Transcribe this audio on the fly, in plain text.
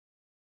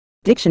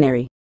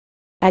Dictionary.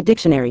 At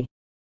dictionary.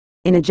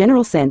 In a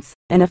general sense,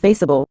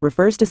 ineffaceable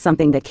refers to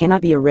something that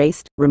cannot be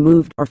erased,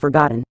 removed, or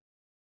forgotten.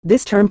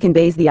 This term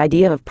conveys the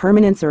idea of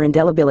permanence or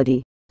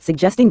indelibility,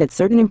 suggesting that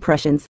certain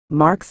impressions,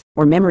 marks,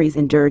 or memories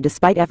endure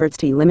despite efforts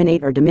to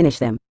eliminate or diminish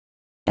them.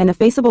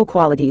 Ineffaceable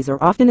qualities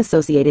are often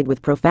associated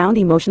with profound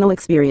emotional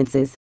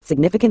experiences,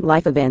 significant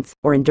life events,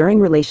 or enduring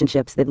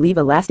relationships that leave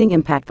a lasting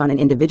impact on an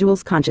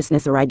individual's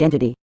consciousness or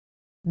identity.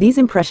 These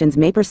impressions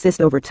may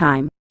persist over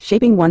time,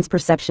 shaping one's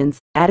perceptions,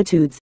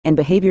 attitudes, and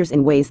behaviors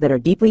in ways that are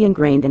deeply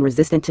ingrained and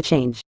resistant to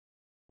change.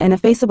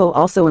 Ineffaceable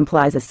also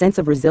implies a sense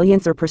of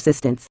resilience or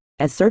persistence,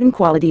 as certain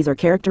qualities or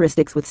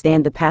characteristics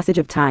withstand the passage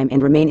of time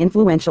and remain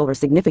influential or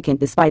significant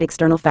despite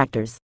external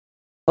factors.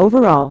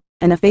 Overall,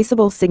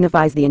 ineffaceable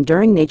signifies the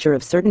enduring nature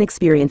of certain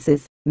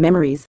experiences,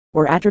 memories,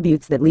 or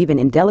attributes that leave an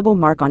indelible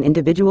mark on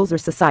individuals or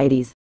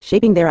societies,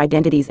 shaping their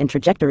identities and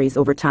trajectories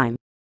over time.